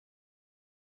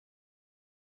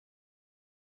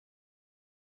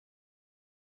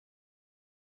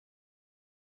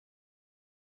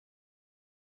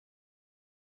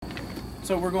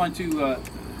So we're going to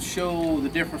show the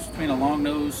difference between a long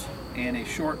nose and a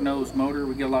short nose motor.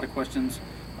 We get a lot of questions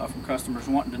from customers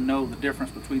wanting to know the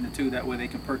difference between the two. That way they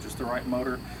can purchase the right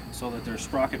motor so that their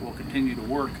sprocket will continue to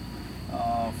work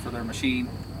for their machine.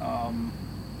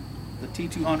 The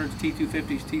T200s,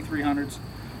 T250s,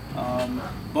 T300s,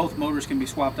 both motors can be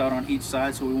swapped out on each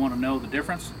side, so we want to know the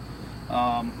difference.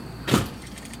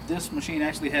 This machine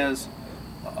actually has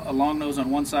a long nose on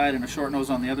one side and a short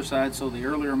nose on the other side, so the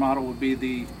earlier model would be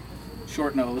the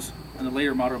short nose and the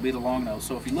later model would be the long nose.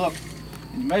 So if you look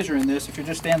and you measure in this, if you're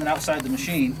just standing outside the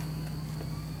machine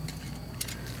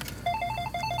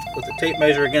with the tape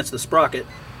measure against the sprocket,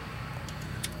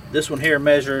 this one here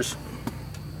measures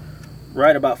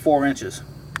right about 4 inches.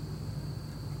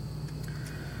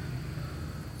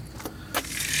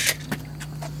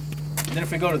 Then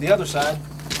if we go to the other side,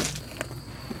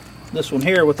 this one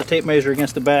here with the tape measure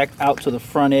against the back out to the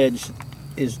front edge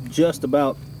is just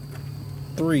about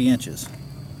 3 inches.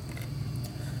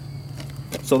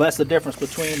 So that's the difference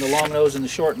between the long nose and the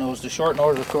short nose. The short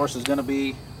nose, of course, is going to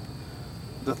be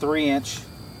the 3-inch,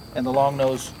 and the long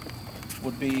nose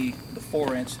would be the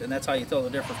 4-inch, and that's how you tell the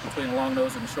difference between a long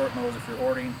nose and a short nose if you're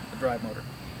ordering a drive motor.